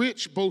the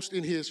rich boast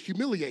in his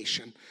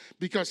humiliation,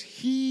 because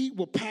he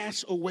will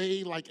pass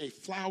away like a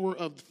flower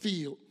of the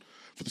field.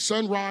 For the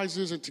sun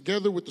rises, and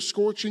together with the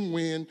scorching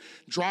wind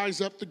dries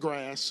up the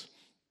grass.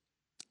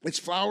 Its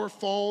flower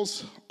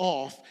falls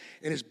off,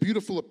 and its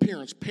beautiful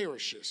appearance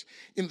perishes.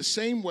 In the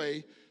same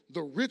way,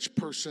 the rich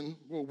person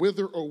will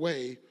wither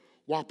away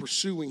while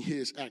pursuing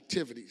his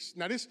activities.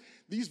 Now,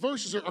 these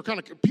verses are kind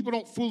of, people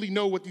don't fully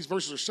know what these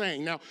verses are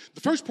saying. Now,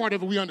 the first part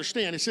of it we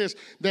understand. It says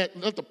that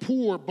let the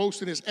poor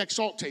boast in his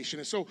exaltation.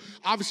 And so,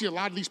 obviously, a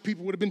lot of these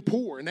people would have been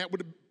poor, and that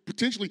would have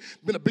potentially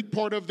been a big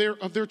part of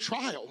their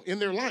trial in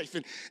their life.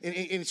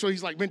 And so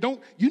he's like, man,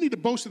 you need to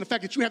boast in the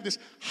fact that you have this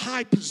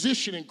high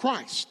position in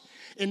Christ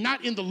and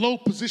not in the low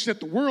position that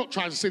the world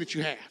tries to say that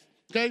you have.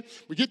 Okay?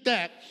 We get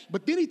that.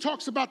 But then he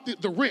talks about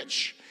the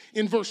rich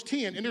in verse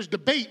 10, and there's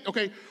debate,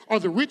 okay, are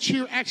the rich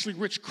here actually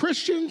rich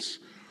Christians,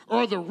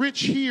 or are the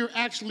rich here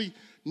actually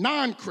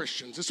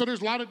non-Christians? And so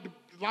there's a lot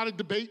a lot of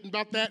debate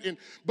about that.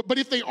 But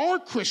if they are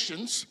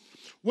Christians,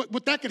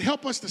 what that could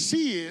help us to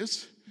see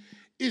is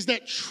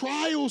that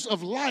trials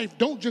of life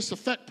don't just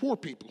affect poor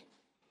people.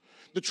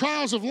 The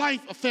trials of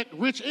life affect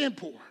rich and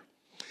poor.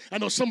 I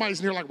know somebody's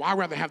in there like, well, I'd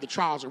rather have the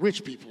trials of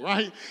rich people,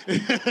 right?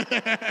 If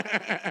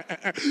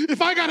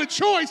I got a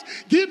choice,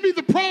 give me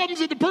the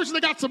problems of the person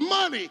that got some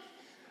money.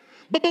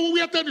 But what we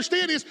have to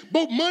understand is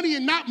both money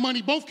and not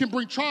money both can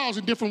bring trials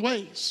in different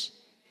ways.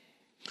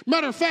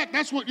 Matter of fact,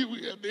 that's what,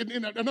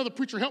 and another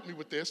preacher helped me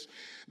with this,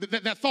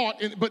 that thought.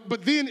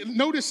 But then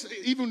notice,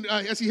 even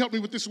as he helped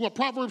me with this, what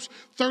Proverbs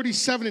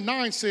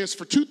 37:9 says,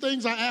 for two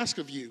things I ask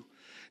of you,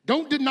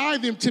 don't deny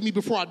them to me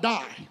before I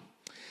die.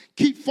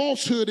 Keep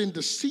falsehood and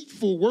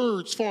deceitful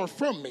words far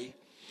from me.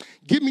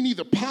 Give me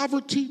neither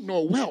poverty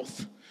nor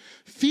wealth.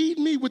 Feed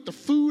me with the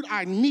food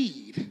I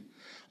need.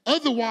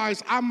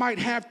 Otherwise, I might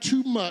have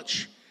too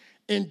much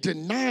and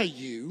deny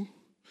you,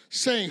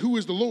 saying, who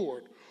is the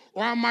Lord?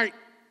 Or I might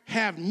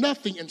have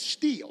nothing and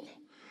steal,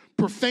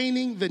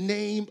 profaning the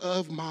name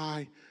of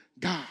my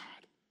God.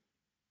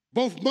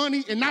 Both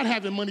money and not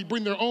having money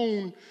bring their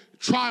own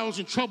trials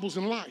and troubles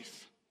in life.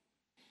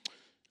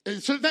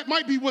 And so that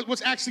might be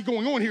what's actually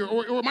going on here,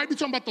 or it might be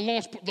talking about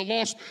the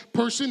lost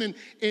person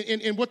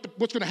and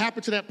what's going to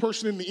happen to that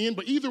person in the end.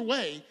 But either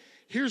way,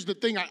 here's the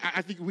thing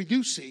I think we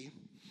do see,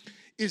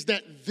 is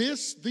that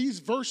these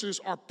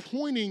verses are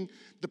pointing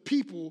the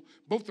people,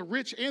 both the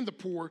rich and the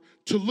poor,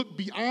 to look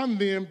beyond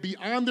them,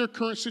 beyond their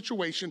current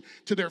situation,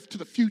 to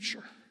the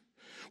future,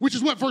 which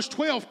is what verse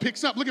 12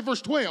 picks up. Look at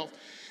verse 12.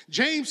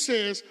 James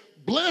says,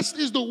 blessed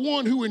is the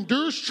one who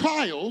endures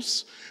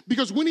trials,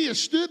 because when he has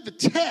stood the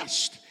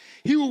test,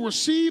 he will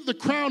receive the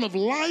crown of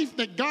life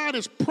that God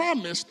has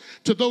promised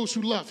to those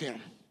who love him.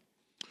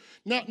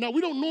 Now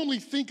we don't normally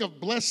think of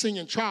blessing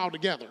and trial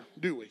together,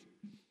 do we?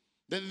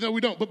 No,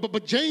 we don't.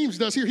 But James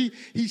does here.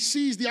 He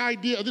sees the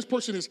idea of this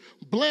person is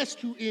blessed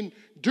who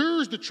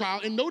endures the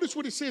trial. And notice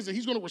what it says, that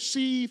he's going to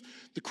receive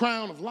the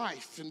crown of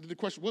life. And the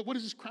question, what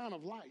is this crown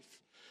of life?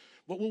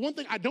 Well, one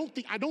thing, I don't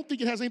think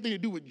it has anything to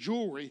do with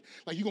jewelry.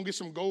 Like you're going to get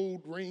some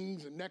gold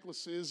rings and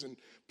necklaces and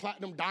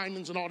platinum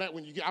diamonds and all that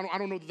when you get, I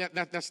don't know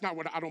that's not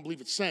what I don't believe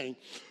it's saying.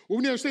 Well,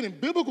 we understand in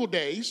biblical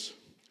days,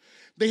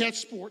 they had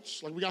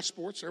sports. Like we got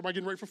sports. Everybody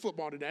getting ready for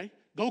football today.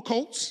 Go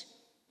Colts.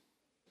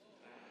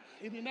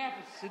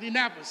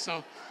 Indianapolis.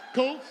 So,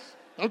 Colts.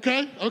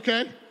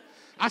 Okay.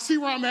 I see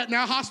where I'm at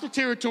now. Hostile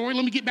territory.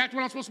 Let me get back to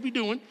what I'm supposed to be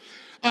doing.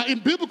 In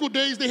biblical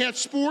days, they had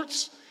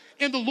sports.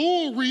 And the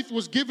laurel wreath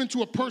was given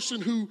to a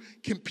person who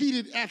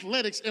competed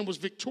athletics and was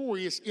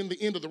victorious in the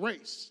end of the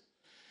race.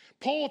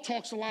 Paul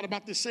talks a lot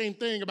about this same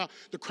thing, about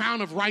the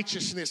crown of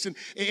righteousness and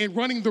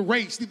running the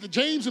race.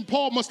 James and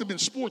Paul must have been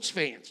sports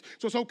fans,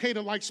 so it's okay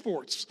to like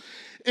sports.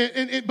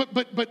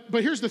 But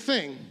here's the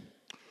thing.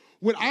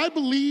 What I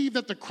believe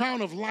that the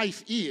crown of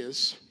life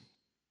is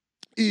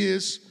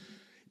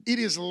it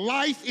is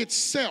life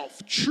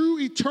itself, true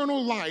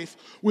eternal life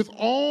with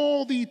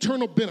all the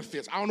eternal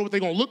benefits. I don't know what they're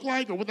going to look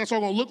like or what that's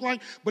all going to look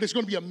like, but it's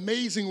going to be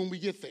amazing when we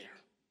get there.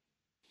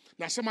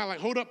 Now, somebody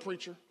like, hold up,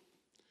 preacher.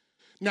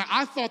 Now,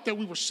 I thought that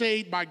we were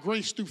saved by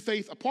grace through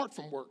faith apart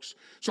from works.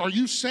 So are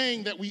you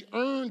saying that we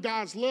earn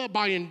God's love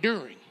by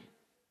enduring?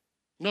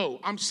 No,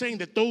 I'm saying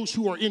that those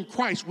who are in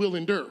Christ will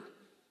endure.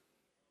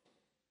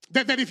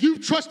 That if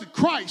you've trusted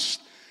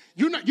Christ,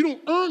 you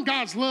don't earn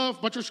God's love,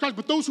 but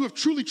those who have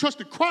truly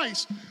trusted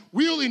Christ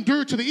will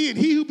endure to the end.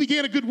 He who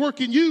began a good work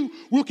in you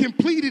will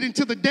complete it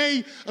until the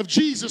day of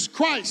Jesus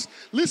Christ.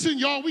 Listen,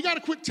 y'all, we got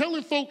to quit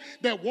telling folk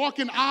that walk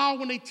an aisle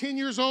when they're 10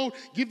 years old,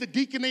 give the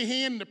deacon their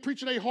hand and the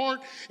preacher their heart,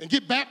 and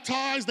get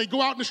baptized. They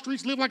go out in the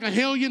streets, live like a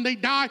hellion. They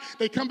die.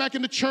 They come back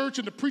in the church,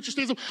 and the preacher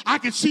stands up. I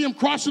can see him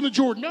crossing the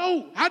Jordan.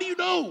 No. How do you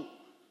know?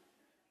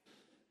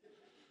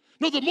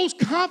 No, the most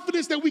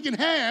confidence that we can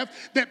have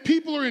that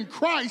people are in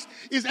Christ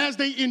is as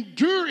they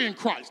endure in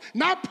Christ.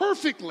 Not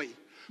perfectly,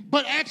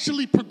 but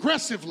actually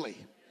progressively.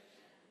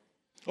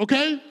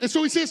 Okay? And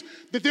so he says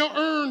that they'll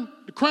earn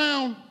the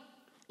crown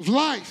of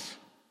life.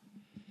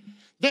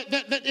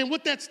 And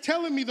what that's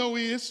telling me, though,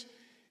 is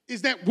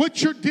that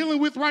what you're dealing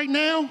with right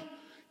now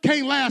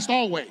can't last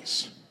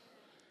always.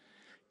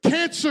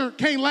 Cancer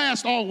can't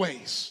last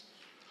always.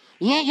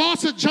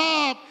 Loss of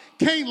job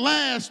can't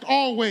last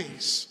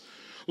always.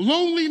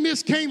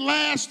 Loneliness can't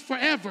last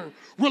forever.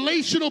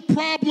 Relational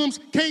problems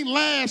can't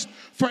last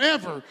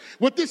forever.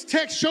 What this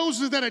text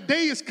shows is that a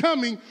day is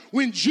coming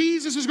when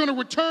Jesus is going to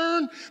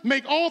return,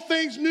 make all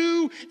things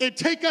new, and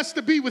take us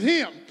to be with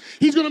him.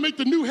 He's going to make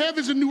the new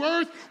heavens and new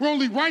earth where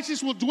only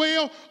righteous will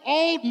dwell.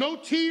 No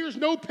tears,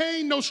 no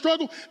pain, no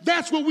struggle.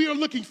 That's what we are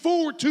looking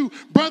forward to,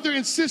 brother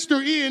and sister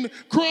in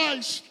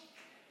Christ.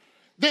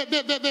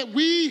 That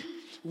we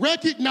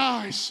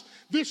recognize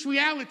this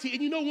reality.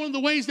 And you know one of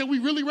the ways that we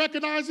really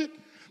recognize it?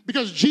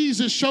 Because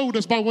Jesus showed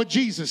us by what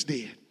Jesus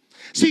did.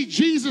 See,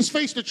 Jesus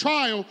faced a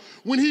trial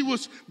when he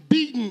was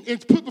beaten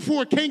and put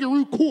before a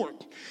kangaroo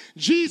court.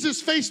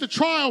 Jesus faced a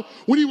trial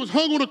when he was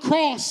hung on a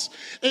cross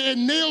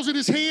and nails in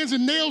his hands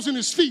and nails in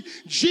his feet.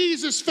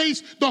 Jesus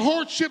faced the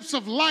hardships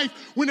of life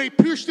when they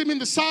pierced him in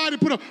the side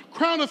and put a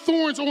crown of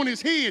thorns on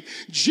his head.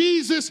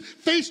 Jesus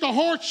faced a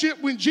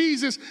hardship when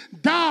Jesus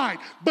died.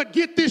 But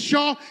get this,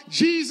 y'all,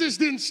 Jesus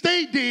didn't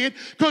stay dead,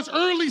 because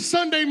early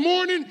Sunday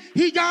morning,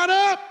 he got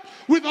up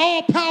with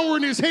all power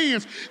in his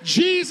hands.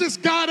 Jesus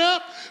got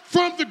up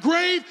from the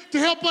grave to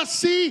help us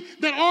see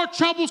that our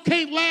troubles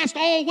can't last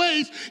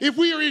always if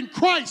we are in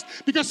Christ.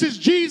 Because since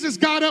Jesus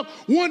got up,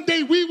 one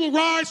day we will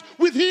rise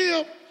with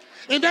him.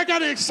 And that got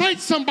to excite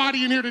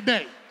somebody in here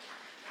today,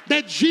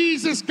 that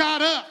Jesus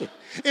got up.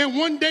 And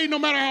one day, no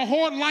matter how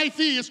hard life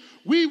is,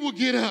 we will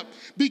get up.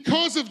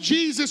 Because of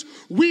Jesus,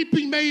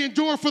 weeping may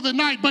endure for the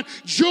night, but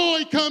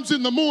joy comes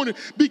in the morning.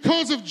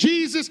 Because of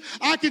Jesus,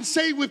 I can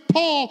say with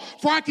Paul,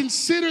 for I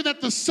consider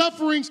that the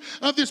sufferings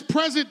of this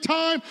present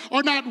time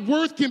are not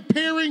worth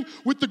comparing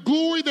with the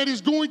glory that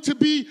is going to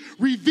be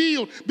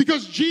revealed.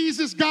 Because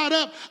Jesus got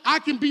up, I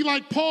can be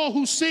like Paul,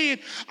 who said,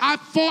 I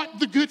fought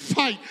the good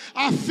fight.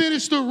 I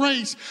finished the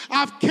race.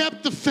 I've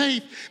kept the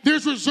faith.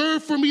 There's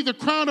reserved for me the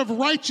crown of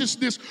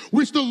righteousness,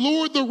 which the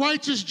Lord, the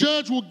righteous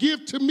judge, will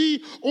give to me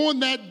on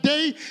that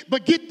day.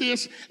 But get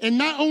this, and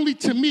not only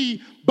to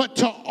me, but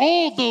to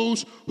all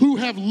those who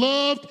have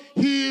loved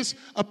his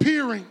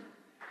appearing.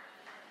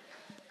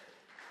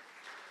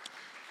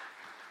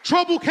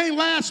 Trouble can't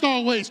last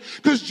always,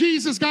 because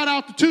Jesus got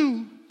out the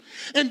tomb.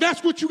 And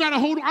that's what you got to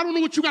hold on. I don't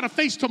know what you got to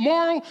face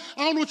tomorrow.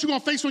 I don't know what you're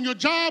going to face on your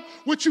job,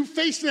 what you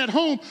facing at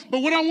home. But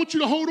what I want you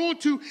to hold on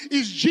to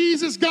is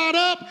Jesus got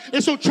up,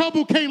 and so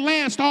trouble can't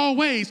last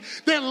always.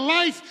 That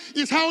life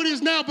is how it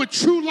is now, but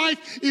true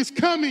life is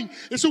coming.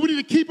 And so we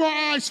need to keep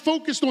our eyes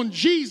focused on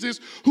Jesus,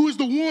 who is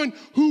the one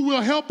who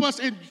will help us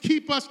and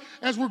keep us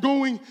as we're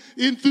going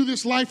in through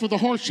this life of the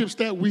hardships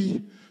that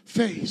we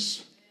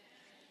face.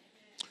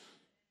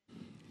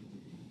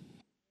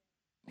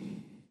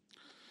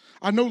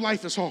 I know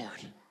life is hard.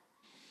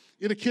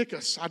 It'll kick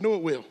us. I know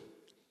it will.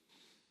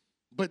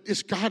 But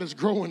God is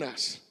growing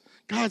us.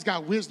 God's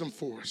got wisdom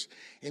for us,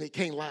 and it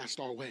can't last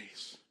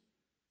always.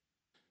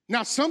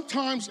 Now,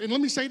 sometimes, and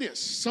let me say this,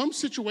 some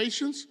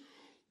situations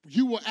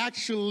you will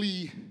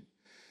actually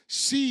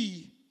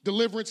see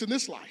deliverance in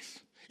this life.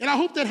 And I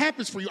hope that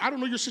happens for you. I don't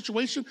know your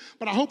situation,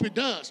 but I hope it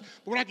does.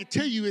 But what I can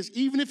tell you is,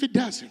 even if it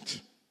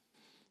doesn't,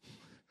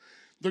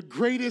 the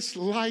greatest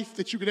life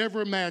that you could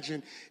ever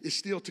imagine is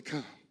still to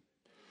come.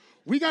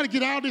 We got to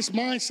get out of this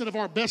mindset of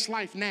our best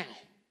life now.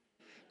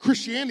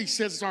 Christianity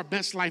says it's our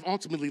best life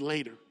ultimately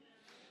later.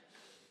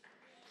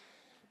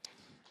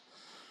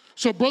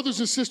 So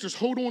brothers and sisters,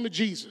 hold on to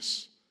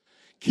Jesus.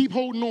 Keep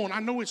holding on. I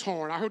know it's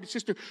hard. I heard the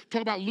sister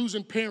talk about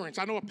losing parents.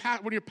 I know one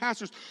of your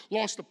pastors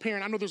lost a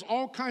parent. I know there's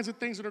all kinds of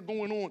things that are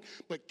going on,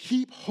 but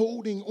keep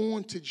holding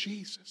on to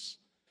Jesus.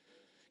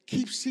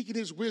 Keep seeking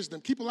his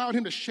wisdom. Keep allowing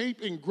him to shape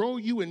and grow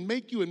you and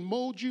make you and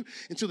mold you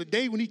until the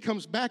day when he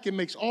comes back and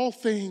makes all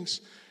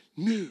things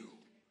new.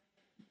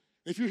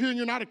 If you're here and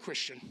you're not a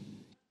Christian,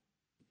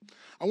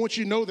 I want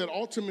you to know that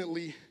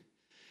ultimately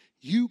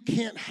you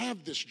can't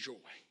have this joy.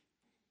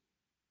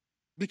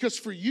 Because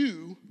for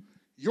you,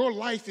 your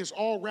life is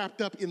all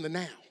wrapped up in the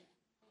now.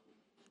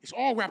 It's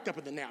all wrapped up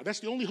in the now. That's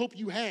the only hope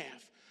you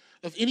have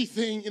of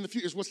anything in the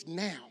future is what's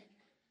now.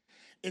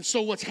 And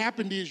so what's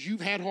happened is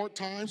you've had hard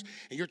times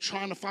and you're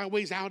trying to find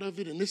ways out of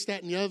it and this,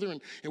 that, and the other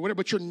and whatever,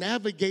 but you're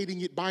navigating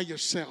it by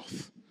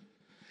yourself.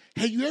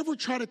 Have you ever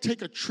tried to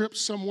take a trip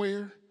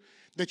somewhere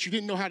that you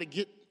didn't know how to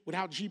get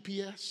without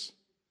GPS?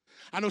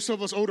 I know some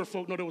of us older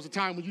folk know there was a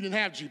time when you didn't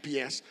have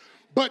GPS,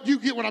 but you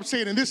get what I'm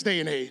saying in this day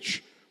and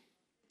age.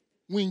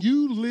 When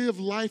you live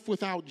life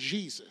without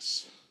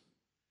Jesus,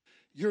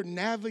 you're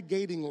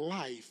navigating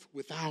life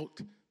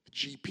without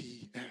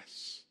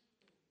GPS.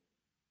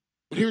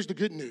 But here's the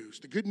good news.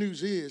 The good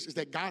news is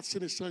that God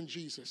sent his son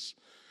Jesus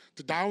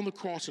to die on the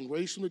cross and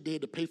raise from the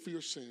dead to pay for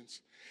your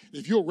sins.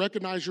 If you'll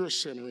recognize you're a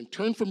sinner and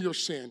turn from your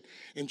sin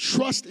and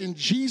trust in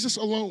Jesus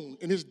alone,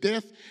 in his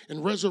death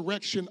and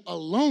resurrection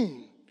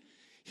alone,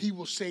 he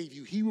will save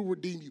you. He will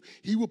redeem you.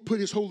 He will put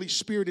his Holy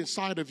Spirit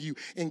inside of you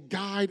and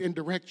guide and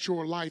direct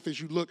your life as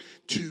you look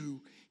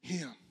to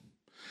him.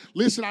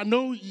 Listen, I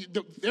know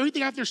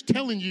everything out there is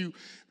telling you,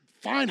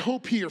 find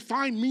hope here,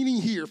 find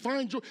meaning here,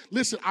 find joy.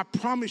 Listen, I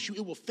promise you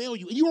it will fail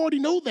you. And you already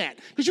know that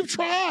because you've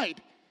tried.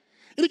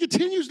 And it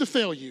continues to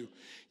fail you.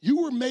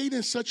 You were made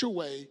in such a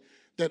way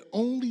that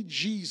only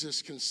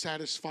Jesus can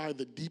satisfy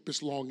the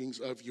deepest longings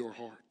of your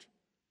heart.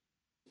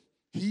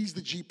 He's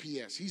the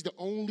GPS. He's the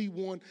only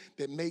one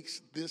that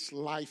makes this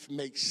life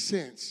make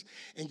sense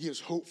and gives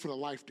hope for the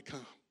life to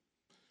come.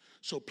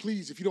 So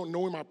please, if you don't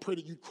know him, I pray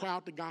that you cry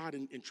out to God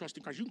and trust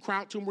in Christ. You can cry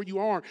out to him where you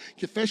are,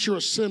 confess you're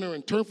a sinner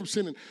and turn from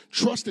sin and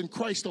trust in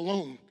Christ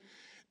alone.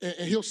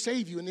 And he'll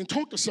save you. And then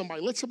talk to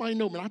somebody. Let somebody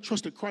know, man, I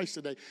trusted Christ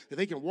today, that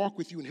they can walk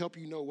with you and help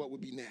you know what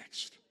would be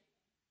next.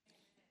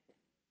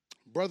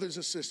 Brothers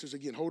and sisters,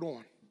 again, hold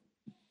on.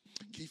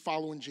 Keep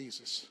following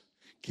Jesus.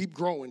 Keep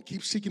growing.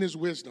 Keep seeking his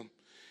wisdom.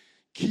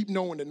 keep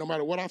knowing that no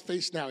matter what I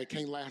face now, it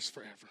can't last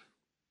forever.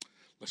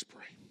 Let's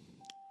pray.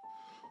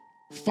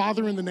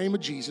 Father, in the name of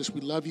Jesus,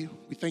 we love you.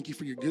 We thank you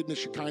for your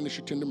goodness, your kindness,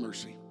 your tender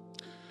mercy.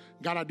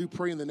 God, I do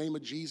pray in the name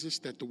of Jesus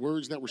that the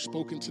words that were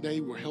spoken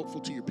today were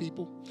helpful to your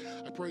people.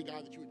 I pray,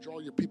 God, that you would draw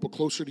your people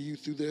closer to you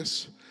through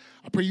this.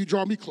 I pray you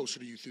draw me closer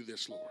to you through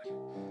this,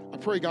 Lord. I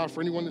pray, God, for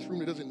anyone in this room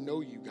that doesn't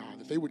know you, God,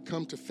 that they would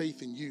come to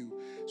faith in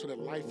you so that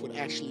life would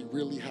actually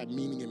really have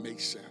meaning and make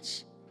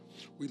sense.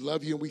 We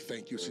love you and we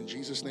thank you. It's in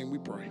Jesus' name we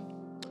pray.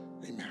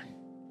 Amen.